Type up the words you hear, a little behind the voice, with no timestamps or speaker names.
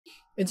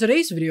In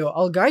today's video,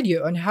 I'll guide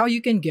you on how you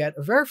can get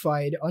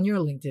verified on your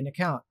LinkedIn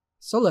account.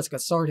 So let's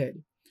get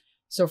started.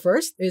 So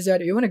first is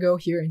that you want to go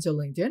here into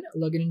LinkedIn,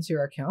 log in into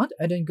your account,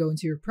 and then go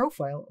into your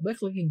profile by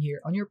clicking here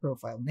on your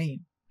profile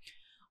name.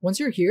 Once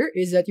you're here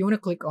is that you want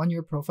to click on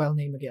your profile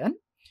name again,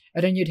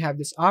 and then you'd have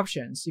these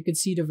options. You can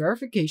see the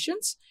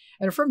verifications,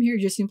 and from here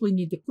you just simply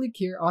need to click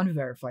here on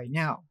verify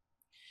now.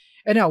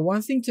 And now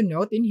one thing to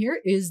note in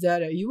here is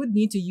that you would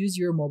need to use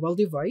your mobile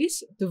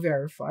device to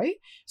verify.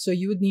 So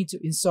you would need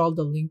to install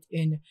the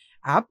LinkedIn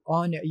app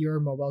on your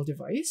mobile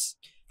device.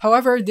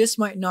 However, this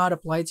might not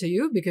apply to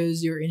you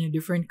because you're in a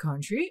different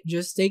country.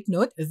 Just take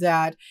note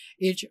that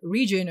each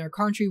region or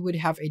country would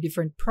have a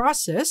different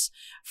process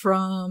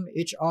from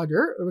each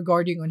other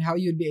regarding on how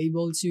you'd be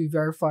able to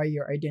verify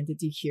your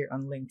identity here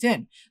on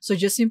LinkedIn. So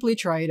just simply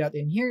try it out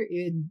in here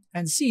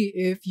and see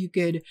if you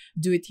could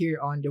do it here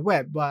on the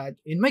web. But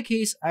in my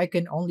case, I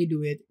can only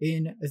do it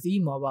in the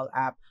mobile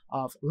app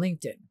of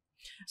LinkedIn.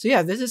 So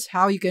yeah, this is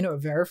how you can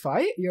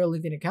verify your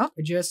LinkedIn account.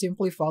 Just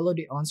simply follow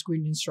the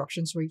on-screen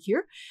instructions right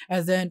here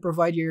and then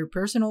provide your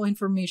personal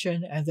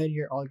information and then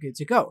you're all good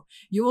to go.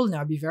 You will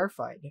now be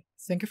verified.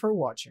 Thank you for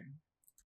watching.